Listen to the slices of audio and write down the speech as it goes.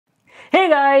Hey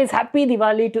guys, happy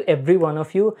Diwali to every one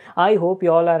of you. I hope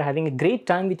you all are having a great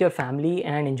time with your family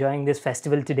and enjoying this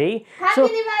festival today. Happy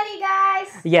Diwali,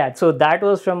 guys! Yeah, so that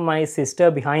was from my sister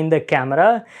behind the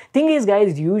camera. Thing is,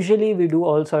 guys, usually we do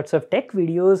all sorts of tech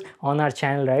videos on our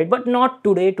channel, right? But not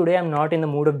today. Today I'm not in the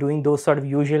mood of doing those sort of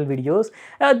usual videos.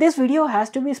 This video has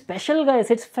to be special,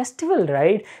 guys. It's festival,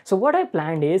 right? So what I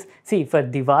planned is, see, for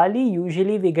Diwali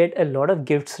usually we get a lot of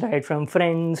gifts, right, from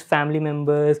friends, family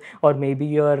members, or maybe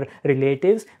your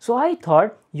relatives. So I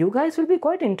thought you guys will be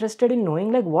quite interested in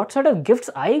knowing like what sort of gifts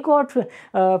I got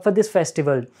for this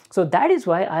festival. So that is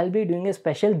why I'll be doing a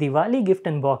special Diwali gift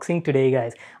unboxing today,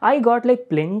 guys. I got like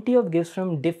plenty of gifts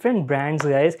from different brands,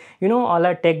 guys. You know, all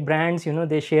our tech brands, you know,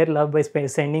 they share love by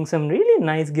sending some really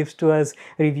nice gifts to us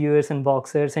reviewers,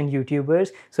 unboxers and YouTubers.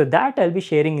 So that I'll be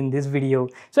sharing in this video.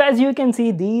 So as you can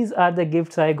see, these are the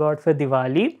gifts I got for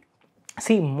Diwali.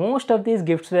 See, most of these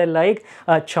gifts were like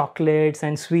chocolates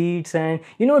and sweets and,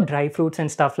 you know, dry fruits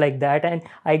and stuff like that. And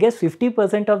I guess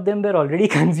 50% of them were already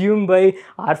consumed by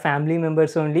our family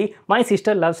members only. My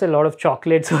sister loves a lot of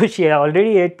chocolates, so she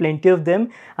already ate plenty of them.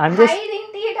 I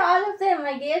didn't eat all of them.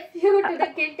 I gave few to the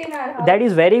kid in our house. That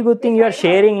is very good thing you are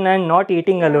sharing and not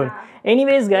eating alone.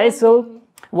 Anyways, guys, so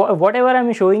whatever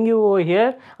I'm showing you over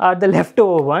here are the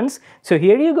leftover ones. So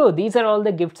here you go. These are all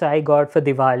the gifts I got for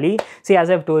Diwali. See, as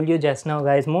I've told you just now,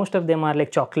 guys, most of them are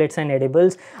like chocolates and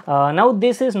edibles. Now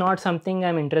this is not something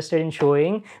I'm interested in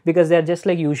showing because they're just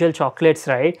like usual chocolates,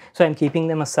 right? So I'm keeping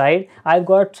them aside. I've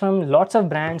got some lots of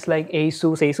brands like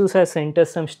Asus. Asus has sent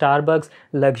us some Starbucks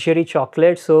luxury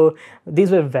chocolates. So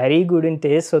these were very good in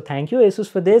taste. So thank you, Asus,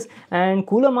 for this. And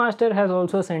Cooler Master has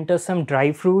also sent us some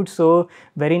dry fruits. So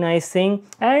very nice thing.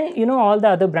 And you know, all the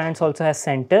other brands also has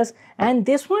sent us, and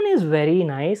this one is very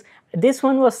nice. This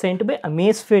one was sent by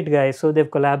Amazfit, guys. So they've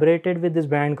collaborated with this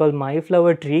brand called My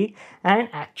Flower Tree and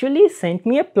actually sent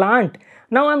me a plant.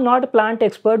 Now I'm not a plant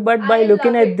expert, but by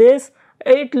looking at this,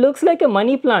 it looks like a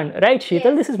money plant, right, Sheetal?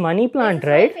 Yes. This is money plant,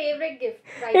 right? My favorite gift.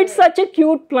 It's such a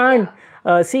cute plant.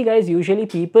 Yeah. See, guys, usually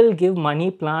people give money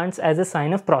plants as a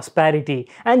sign of prosperity,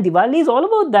 and Diwali is all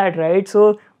about that, right?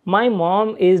 So my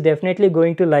mom is definitely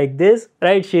going to like this,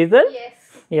 right, Sheetal? Yes.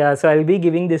 Yeah, so I'll be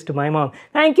giving this to my mom.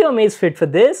 Thank you, Amazfit, for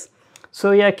this. So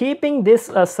yeah, keeping this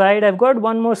aside, I've got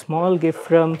one more small gift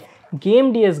from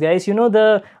Game DS, guys. You know,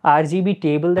 the RGB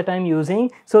table that I'm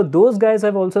using. So those guys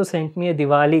have also sent me a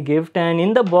Diwali gift, and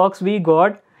in the box we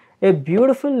got a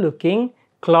beautiful looking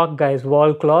clock, guys,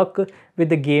 wall clock with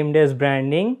the Game DS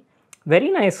branding.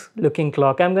 Very nice looking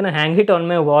clock. I'm gonna hang it on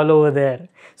my wall over there.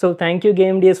 So thank you,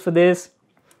 Game DS, for this.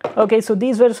 Okay, so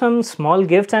these were some small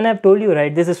gifts, and I've told you,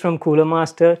 right, this is from Cooler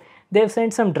Master. They've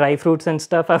sent some dry fruits and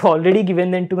stuff. I've already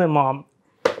given them to my mom.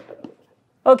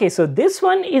 Okay, so this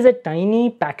one is a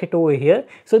tiny packet over here.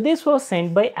 So this was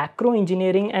sent by Acro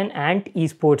Engineering and Ant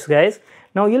Esports, guys.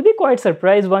 Now you'll be quite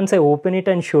surprised once I open it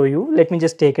and show you. Let me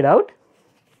just take it out.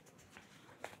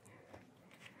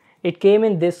 It came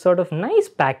in this sort of nice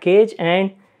package,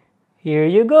 and here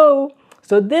you go.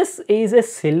 So this is a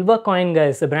silver coin,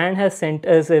 guys. The brand has sent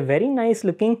us a very nice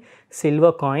looking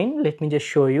silver coin. Let me just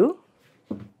show you.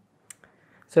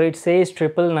 So it says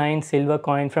 999 silver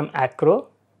coin from Acro.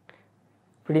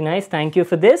 Pretty nice. Thank you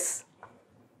for this.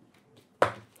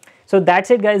 So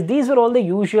that's it, guys. These were all the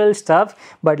usual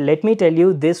stuff, but let me tell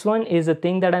you, this one is a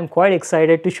thing that I'm quite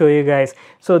excited to show you guys.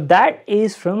 So that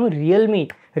is from Realme.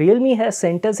 Realme has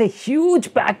sent us a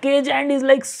huge package and is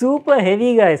like super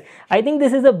heavy, guys. I think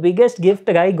this is the biggest gift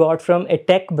I got from a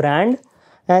tech brand.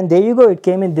 And there you go. It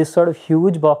came in this sort of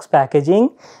huge box packaging.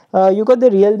 You got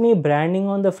the Realme branding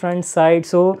on the front side.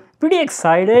 So pretty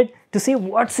excited to see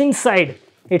what's inside.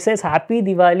 It says Happy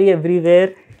Diwali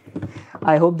everywhere.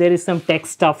 I hope there is some tech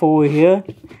stuff over here.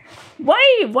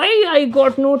 Why I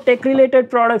got no tech related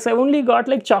products? I only got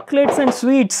like chocolates and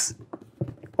sweets.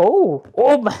 Oh,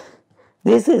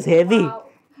 this is heavy. Wow.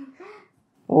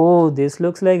 Oh, this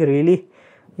looks like really,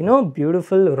 you know,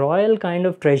 beautiful royal kind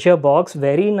of treasure box.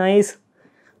 Very nice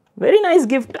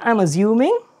gift, I'm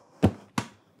assuming.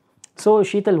 So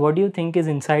Sheetal, what do you think is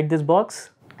inside this box?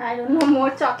 I don't know,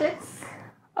 more chocolates.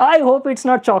 I hope it's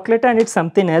not chocolate and it's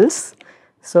something else.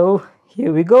 So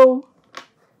here we go.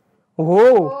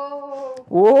 Whoa.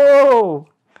 Whoa.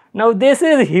 Now this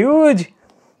is huge.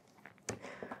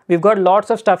 We've got lots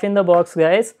of stuff in the box,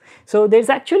 guys. So there's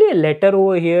actually a letter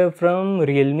over here from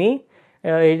Realme.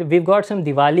 We've got some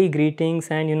Diwali greetings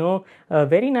and, you know,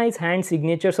 very nice hand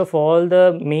signatures of all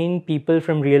the main people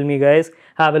from Realme, guys.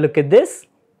 Have a look at this. It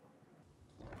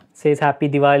says Happy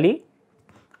Diwali.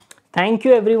 Thank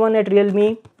you everyone at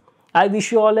Realme. I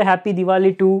wish you all a happy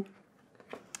Diwali too.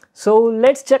 So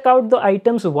let's check out the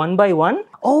items one by one.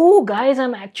 Oh guys,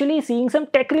 I'm actually seeing some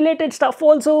tech related stuff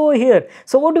also over here.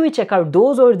 So what do we check out,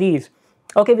 those or these?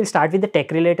 Okay, we'll start with the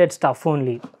tech related stuff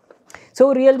only.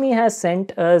 So Realme has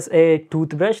sent us a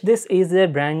toothbrush. This is their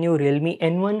brand new Realme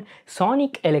N1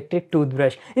 Sonic electric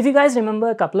toothbrush. If you guys remember,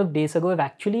 a couple of days ago I've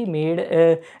actually made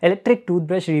a electric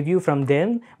toothbrush review from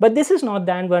them, but this is not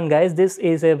that one guys. This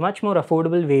is a much more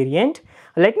affordable variant.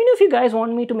 Let me know if you guys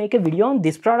want me to make a video on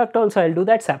this product also. I'll do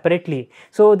that separately.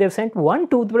 So they've sent one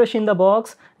toothbrush in the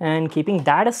box, and keeping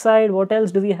that aside, what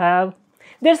else do we have?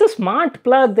 There's a smart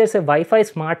plug. There's a Wi-Fi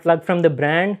smart plug from the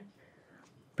brand.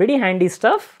 Pretty handy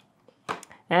stuff.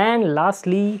 And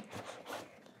lastly,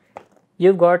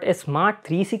 you've got a smart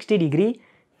 360-degree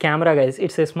camera guys.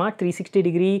 It's a smart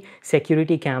 360-degree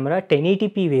security camera,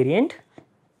 1080p variant.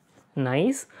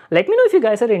 Nice. Let me know if you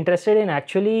guys are interested in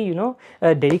actually,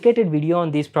 a dedicated video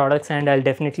on these products, and I'll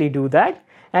definitely do that.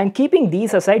 And keeping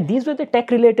these aside, these were the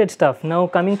tech related stuff. Now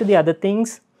coming to the other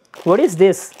things. What is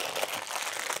this?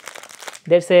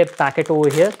 There's a packet over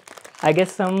here. I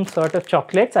guess some sort of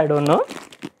chocolates, I don't know.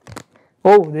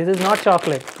 Oh, this is not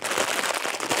chocolate.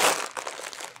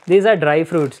 These are dry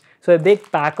fruits. So a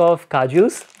big pack of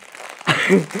kajus.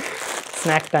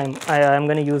 Snack time. I'm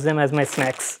going to use them as my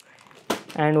snacks.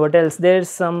 And what else? There's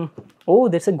some... Oh,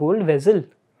 there's a gold vessel.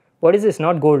 What is this?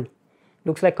 Not gold.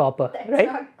 Looks like copper, That's right?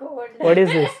 not gold. What is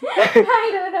this? I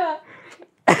don't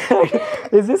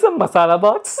know. Is this a masala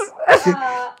box?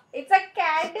 It's a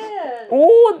candle.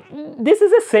 Oh, this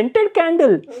is a scented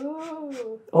candle.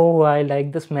 Ooh. Oh, I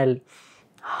like the smell.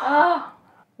 I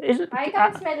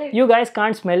can't smell it. You guys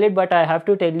can't smell it, but I have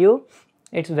to tell you,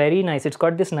 it's very nice. It's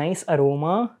got this nice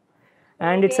aroma,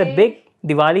 and it's a big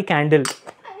Diwali candle.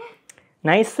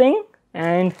 Nice thing.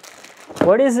 And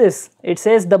what is this? It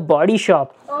says the Body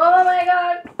Shop. Oh my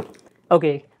god.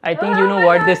 Okay, I think you know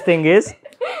what this thing is.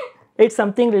 It's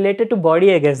something related to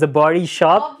body, I guess. The Body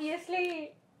Shop.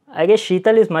 Obviously. I guess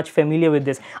Sheetal is much familiar with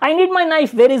this. I need my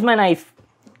knife. Where is my knife?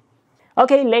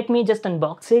 Okay, let me just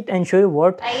unbox it and show you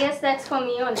what. I guess that's for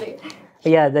me only.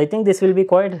 Yeah, I think this will be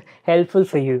quite helpful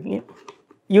for you.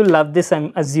 You love this,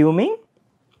 I'm assuming.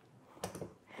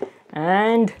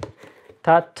 And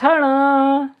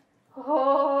ta-ta-da!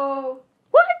 Oh.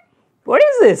 What? What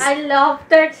is this? I love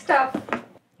that stuff.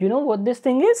 You know what this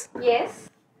thing is? Yes.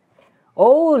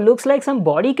 Oh, looks like some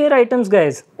body care items,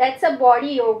 guys. That's a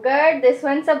body yogurt. This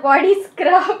one's a body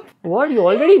scrub. What? You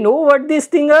already know what these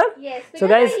things are? Yes, because So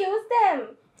guys, I use them.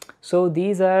 so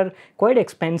these are quite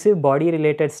expensive body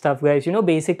related stuff, guys.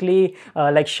 Basically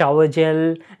like shower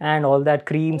gel and all that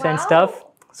creams and stuff.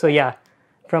 So yeah,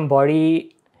 from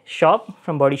Body Shop.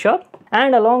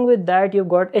 And along with that, you've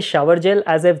got a shower gel,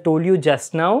 as I've told you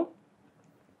just now.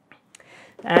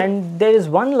 And there is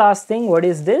one last thing. What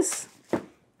is this?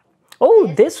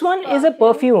 Oh, this one is a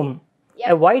perfume. Yep.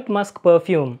 A white musk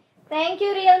perfume. Thank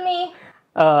you, Realme.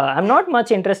 I'm not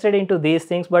much interested into these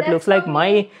things, but That's looks like for me.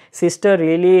 my sister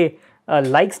really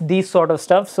likes these sort of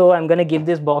stuff. So I'm going to give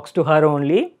this box to her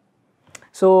only.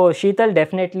 So Sheetal,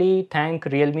 definitely thank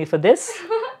Realme for this.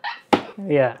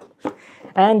 Yeah.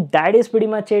 And that is pretty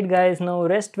much it, guys. Now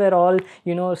rest were all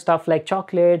stuff like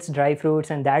chocolates, dry fruits,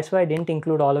 and that's why I didn't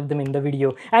include all of them in the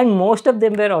video, and most of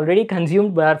them were already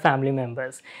consumed by our family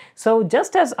members. So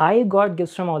just as I got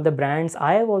gifts from all the brands,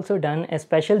 I have also done a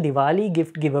special Diwali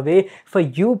gift giveaway for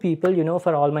you people,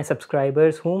 for all my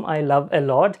subscribers whom I love a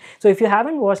lot. So if you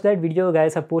haven't watched that video,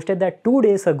 guys, I posted that 2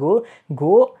 days ago.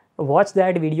 Go watch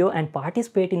that video and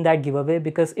participate in that giveaway,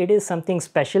 because it is something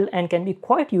special and can be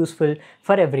quite useful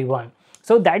for everyone.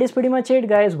 So that is pretty much it,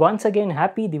 guys. Once again,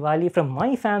 happy Diwali from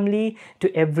my family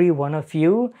to every one of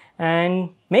you, and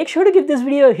make sure to give this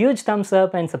video a huge thumbs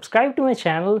up and subscribe to my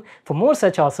channel for more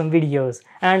such awesome videos,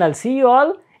 and I'll see you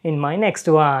all in my next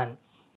one.